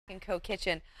and Co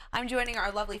Kitchen. I'm joining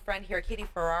our lovely friend here, Katie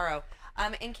Ferraro.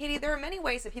 And Katie, there are many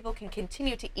ways that people can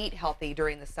continue to eat healthy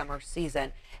during the summer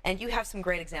season, and you have some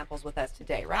great examples with us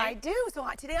today, right? I do. So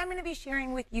today I'm going to be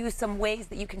sharing with you some ways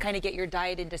that you can kind of get your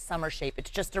diet into summer shape.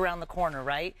 It's just around the corner,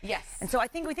 right? Yes. And so I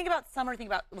think we think about summer,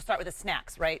 we'll start with the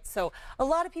snacks, right? So a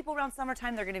lot of people around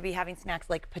summertime, they're going to be having snacks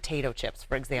like potato chips,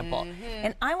 for example.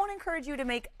 And I want to encourage you to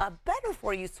make a better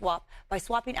for you swap by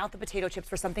swapping out the potato chips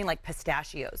for something like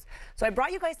pistachios. So I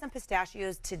brought you guys some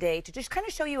pistachios today to just kind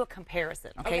of show you a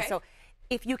comparison, okay? So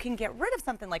if you can get rid of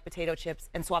something like potato chips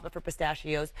and swap it for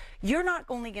pistachios, you're not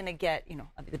only going to get, you know,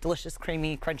 the delicious,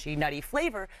 creamy, crunchy, nutty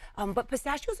flavor, but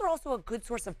pistachios are also a good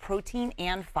source of protein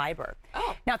and fiber.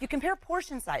 Oh. Now, if you compare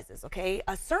portion sizes, okay,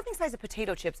 a serving size of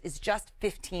potato chips is just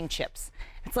 15 chips.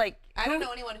 It's like, I don't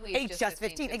know anyone who eats just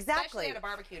 15 chips, exactly. Especially at a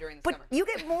barbecue during the but summer. You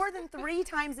get more than 3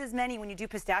 times as many when you do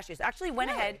pistachios. I actually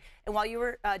went ahead, and while you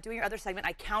were doing your other segment,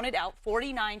 I counted out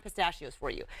 49 pistachios for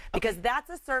you, because that's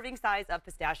a serving size of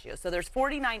pistachios. So there's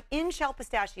 49 in-shell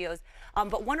pistachios,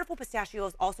 but Wonderful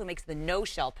Pistachios also makes the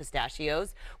no-shell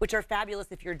pistachios, which are fabulous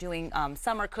if you're doing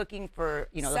summer cooking for,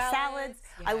 you know, the salads.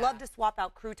 Yeah. I love to swap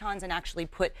out croutons and actually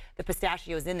put the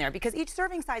pistachios in there, because each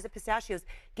serving size of pistachios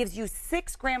gives you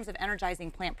 6 grams of energizing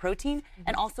plant protein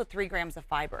and also 3 grams of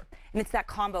fiber. And it's that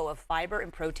combo of fiber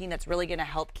and protein that's really going to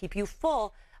help keep you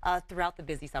full throughout the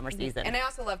busy summer season. And I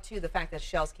also love, too, the fact that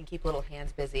shells can keep little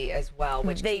hands busy as well,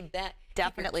 which they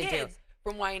definitely do.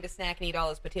 From wanting to snack and eat all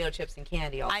those potato chips and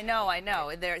candy. Also. I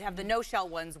know. They have the no-shell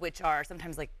ones, which are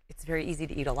sometimes like, it's very easy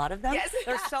to eat a lot of them. Yes.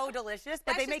 They're so delicious,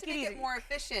 but they make it easy. It more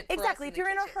efficient. Exactly, if you're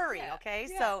in a hurry, okay?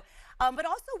 So, but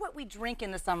also what we drink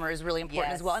in the summer is really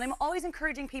important as well. And I'm always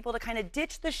encouraging people to kind of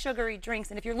ditch the sugary drinks.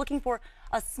 And if you're looking for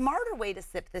a smarter way to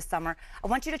sip this summer, I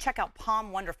want you to check out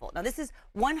Palm Wonderful. Now, this is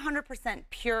 100%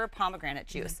 pure pomegranate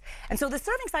juice. And so the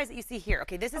serving size that you see here,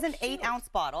 okay, this is an 8-ounce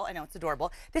bottle. I know, it's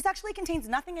adorable. This actually contains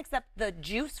nothing except the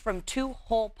juice from 2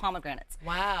 whole pomegranates.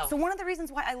 Wow. So one of the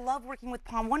reasons why I love working with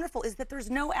Palm Wonderful is that there's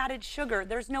no added sugar,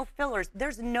 there's no fillers,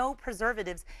 there's no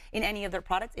preservatives in any of their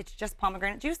products. It's just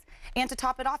pomegranate juice. And to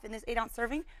top it off, in this 8-ounce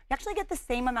serving, you actually get the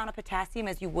same amount of potassium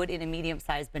as you would in a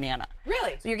medium-sized banana.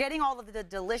 Really? So you're getting all of the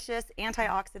delicious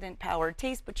antioxidant-powered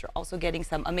taste, but you're also getting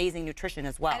some amazing nutrition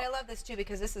as well. And I love this too,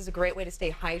 because this is a great way to stay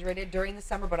hydrated during the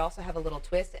summer, but also have a little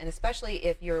twist. And especially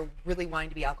if you're really wanting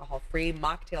to be alcohol-free,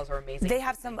 mocktails are amazing. They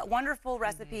have some wonderful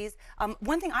recipes.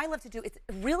 One thing I love to do, it's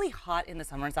really hot in the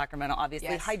summer in Sacramento, obviously.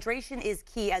 Yes. Hydration is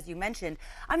key, as you mentioned.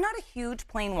 I'm not a huge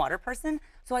plain water person,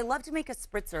 so I love to make a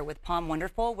spritzer with Palm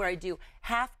Wonderful, where I do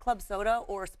half club soda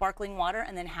or sparkling water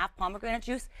and then half pomegranate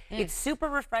juice. It's super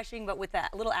refreshing, but with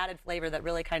that little added flavor that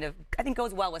really kind of, I think,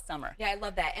 goes well with summer. Yeah, I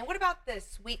love that. And what about the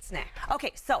sweet snack?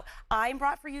 Okay, so I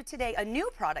brought for you today a new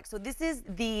product. So this is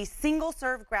the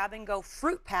single-serve grab-and-go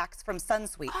fruit packs from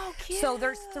Sunsweet. Oh, cute. So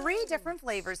there's 3 different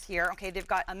flavors here. Okay, they've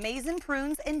got amazing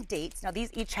prunes and dates. Now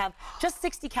these each have just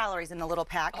 60 calories in the little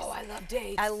packs. Oh, I love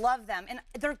dates. I love them. And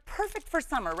they're perfect for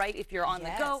summer, right? If you're on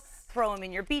the go, throw them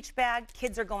in your beach bag.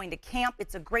 Kids are going to camp.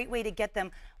 It's a great way to get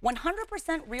them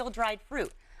 100% real dried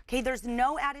fruit. Okay, there's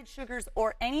no added sugars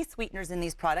or any sweeteners in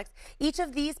these products. Each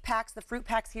of these packs, the fruit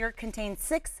packs here, contain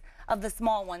 6 of the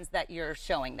small ones that you're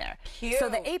showing there. Cute. So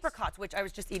the apricots, which I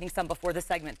was just eating some before the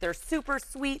segment, they're super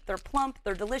sweet, they're plump,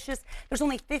 they're delicious. There's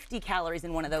only 50 calories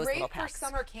in one of those little packs. Great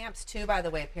for summer camps too, by the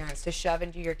way, parents, to shove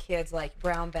into your kids like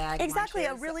brown bag Exactly,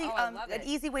 munches. a really an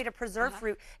easy way to preserve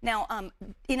fruit. Now,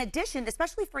 in addition,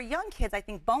 especially for young kids, I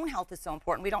think bone health is so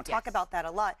important. We don't talk about that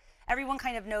a lot. Everyone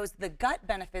kind of knows the gut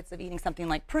benefits of eating something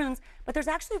like prunes, but there's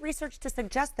actually research to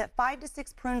suggest that 5 to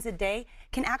 6 prunes a day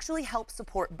can actually help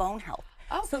support bone health.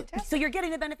 Oh, so you're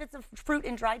getting the benefits of fruit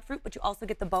and dried fruit, but you also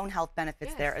get the bone health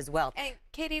benefits there as well. And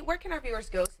Katie, where can our viewers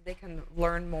go so they can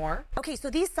learn more? Okay, so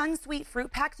these Sunsweet fruit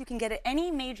packs, you can get at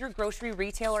any major grocery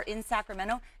retailer in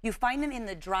Sacramento. You find them in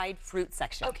the dried fruit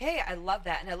section. Okay, I love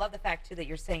that. And I love the fact, too, that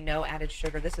you're saying no added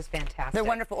sugar. This is fantastic. They're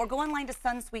wonderful. Or go online to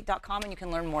sunsweet.com and you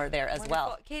can learn more there as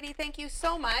well. Katie, thank you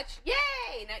so much.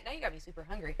 Yay! Now you got me super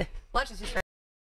hungry. Lunch is just